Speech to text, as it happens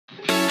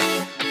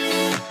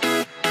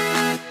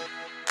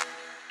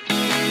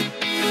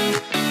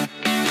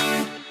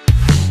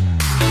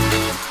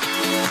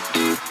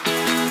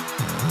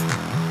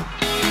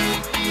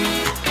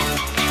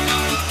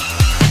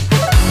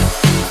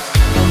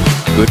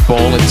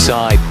ball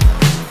inside.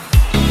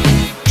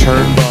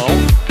 Turnbow.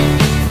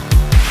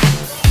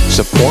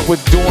 Support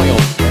with Doyle.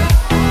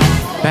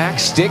 Back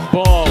stick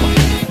ball.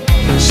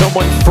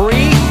 Someone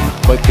free,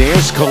 but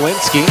there's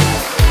Kalinsky.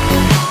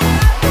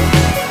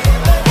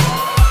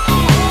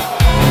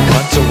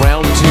 Cuts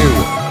around two.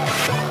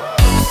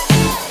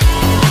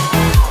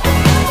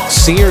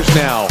 Sears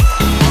now.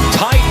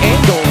 Tight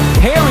angle,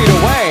 parried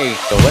away.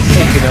 So let's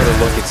take another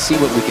look and see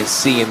what we can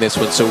see in this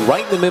one. So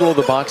right in the middle of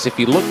the box, if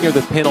you look near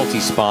the penalty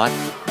spot,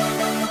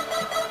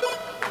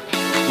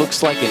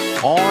 looks like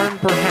an arm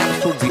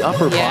perhaps towards the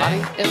upper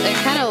body. It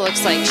kind of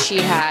looks like she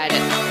had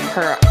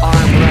her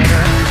arm right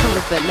around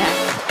the neck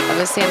of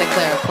a Santa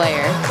Clara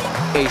player.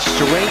 A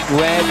straight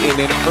red in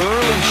an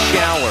early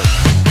shower.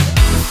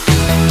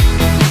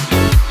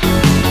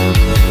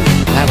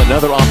 Have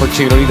another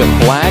opportunity. The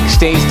flag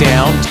stays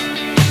down.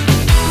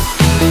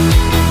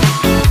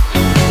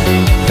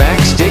 Back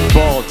stick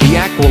ball.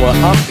 D'Aquila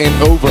up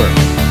and over.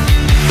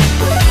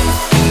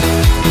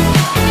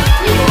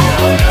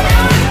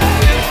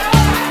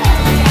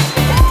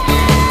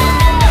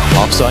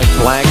 Offside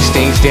flag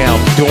stays down.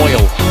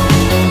 Doyle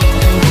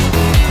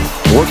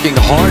working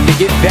hard to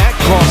get that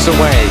cross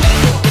away.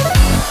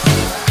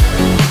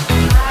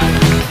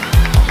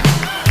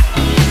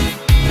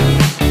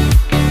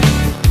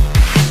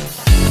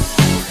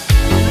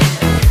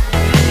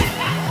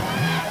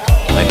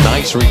 A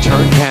nice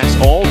return pass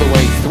all the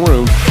way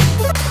through.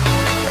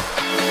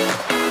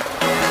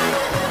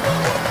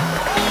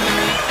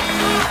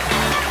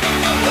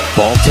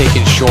 Ball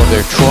taken short.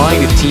 They're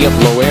trying to tee up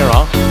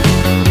Clara.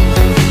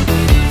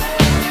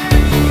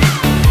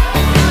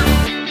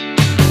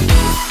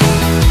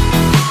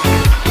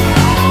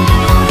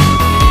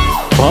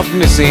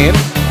 Bumpness in.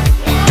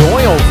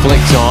 Doyle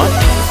flicks on.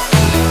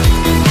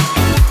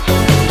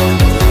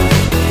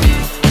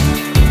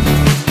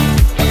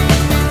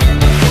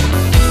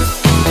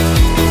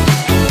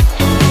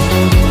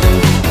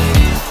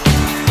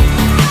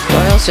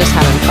 Doyle's just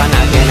having fun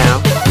out here now.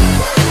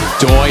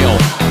 Doyle.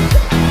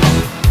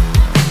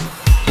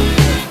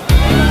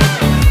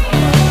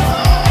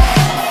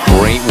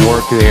 Great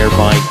work there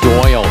by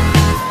Doyle.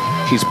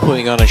 She's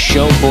putting on a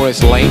show for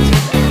us late.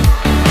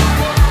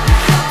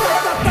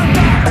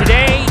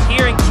 Today,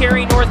 here in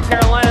Cary, North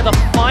Carolina, the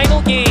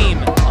final game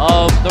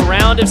of the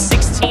round of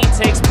 16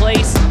 takes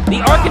place.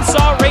 The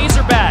Arkansas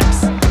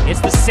Razorbacks. It's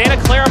the Santa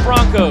Clara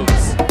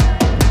Broncos.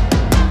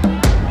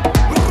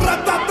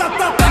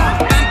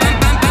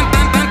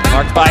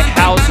 Marked by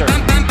Hauser.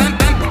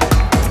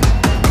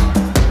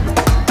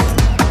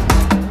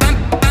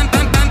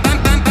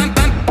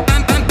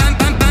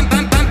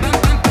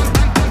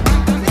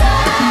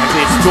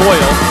 Actually, it's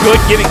Doyle. Good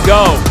give and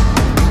go.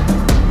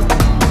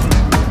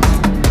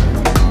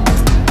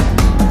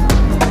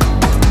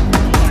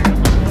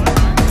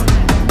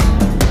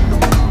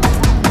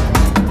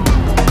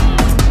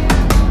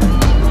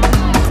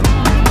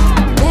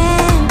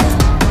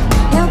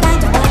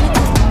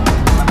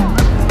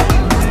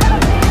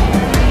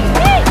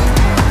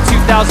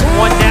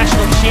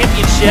 National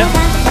Championship,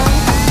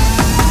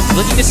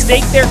 looking to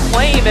stake their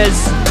claim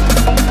as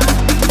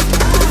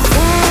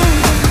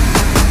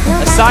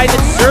a side that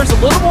deserves a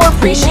little more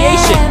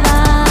appreciation.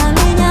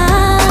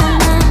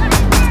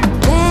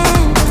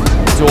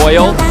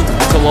 Doyle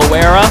to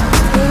Clara.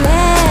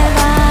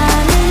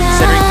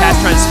 Centering pass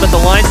trying to split the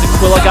lines.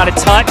 Aquila got a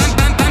touch,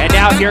 and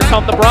now here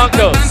come the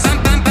Broncos.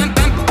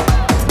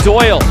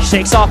 Doyle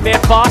shakes off Van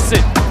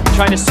Fossen,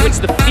 trying to switch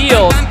the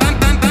field.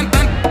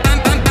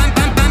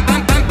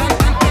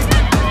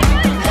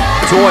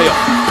 Doyle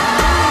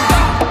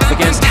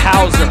against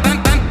Hauser.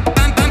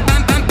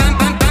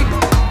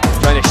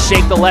 Trying to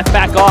shake the left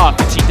back off,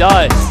 and she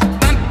does.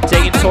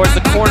 Taking towards the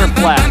corner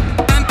flag.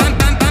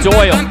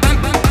 Doyle.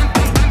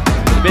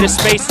 With a bit of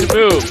space to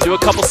move. Do a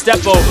couple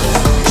step overs.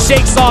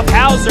 Shakes off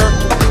Hauser.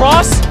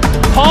 Cross.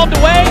 Palmed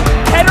away.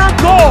 Header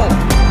goal.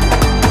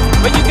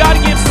 But you got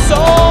to give so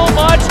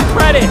much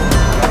credit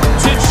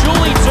to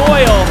Julie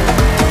Doyle.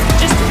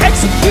 Just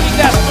executing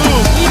that move.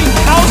 Leaving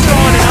Hauser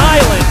on an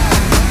island.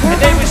 And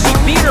then when she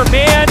beat her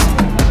man,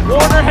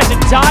 Warner had to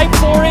dive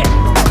for it,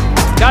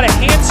 got a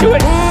hand to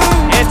it,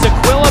 and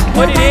Aquila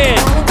put it in.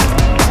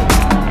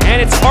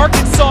 And it's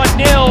Arkansas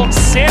 0,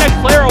 Santa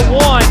Clara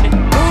 1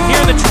 here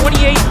in the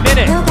 28th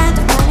minute.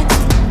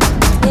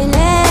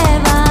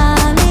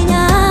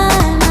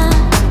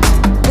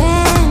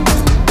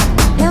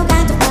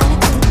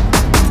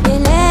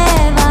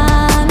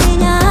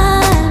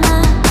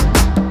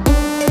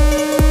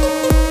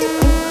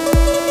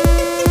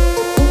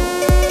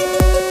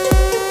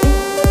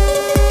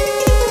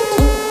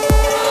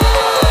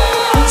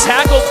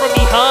 Tackled from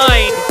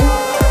behind,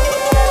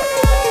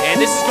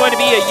 and this is going to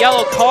be a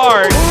yellow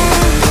card.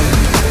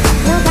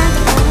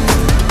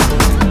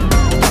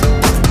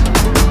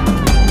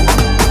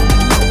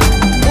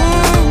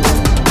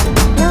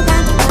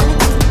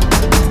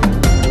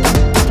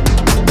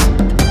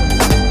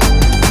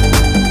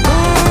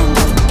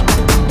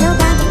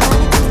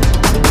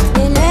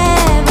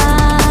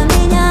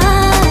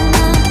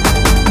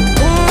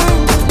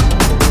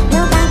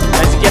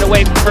 Tries to get away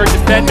by her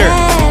defender.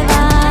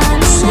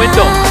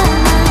 Swindle.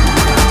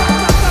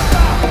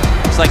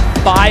 It's like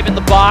 5 in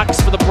the box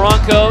for the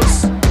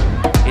Broncos.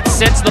 It's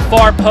sent to the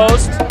far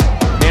post.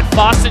 Van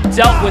Fossen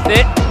dealt with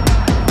it.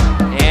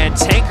 And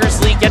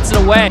Tankersley gets it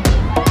away.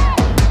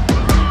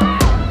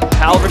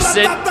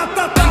 Halverson.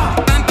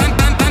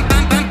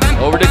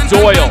 Over to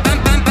Doyle.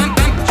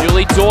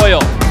 Julie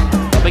Doyle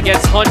up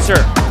against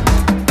Hunter.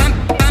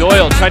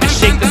 Doyle tried to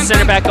shake the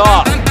center back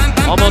off.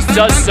 Almost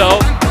does so.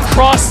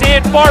 Cross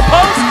in, far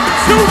post,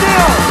 2-0.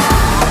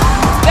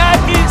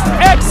 That is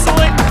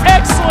excellent,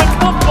 excellent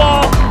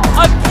football.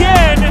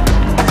 Again,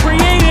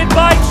 created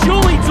by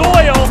Julie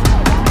Doyle.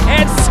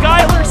 And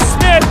Skylar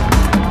Smith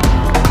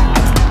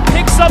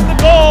picks up the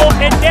goal,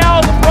 and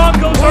now the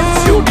Broncos are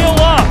 2-0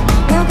 up.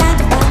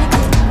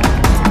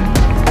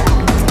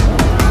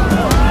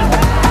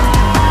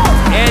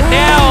 And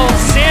now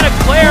Santa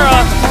Clara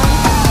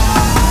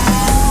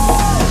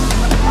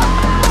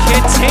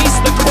can taste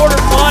the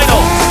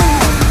quarterfinals.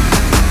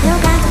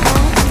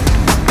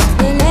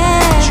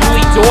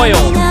 Julie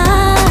Doyle,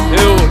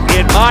 who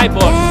in my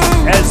book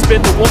has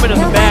been the woman of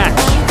the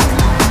match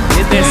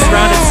in this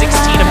round of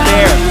 16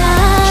 affair.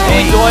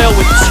 Julie Doyle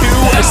with 2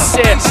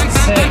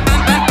 assists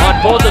on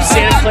both of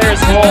Santa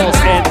Clara's goals,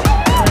 and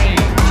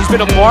she's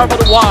been a marvel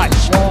to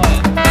watch.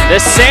 The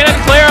Santa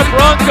Clara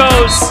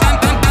Broncos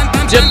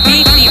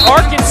defeat the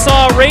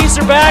Arkansas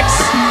Razorbacks,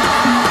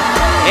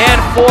 and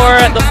for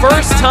the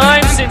first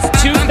time since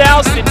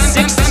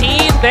 2016,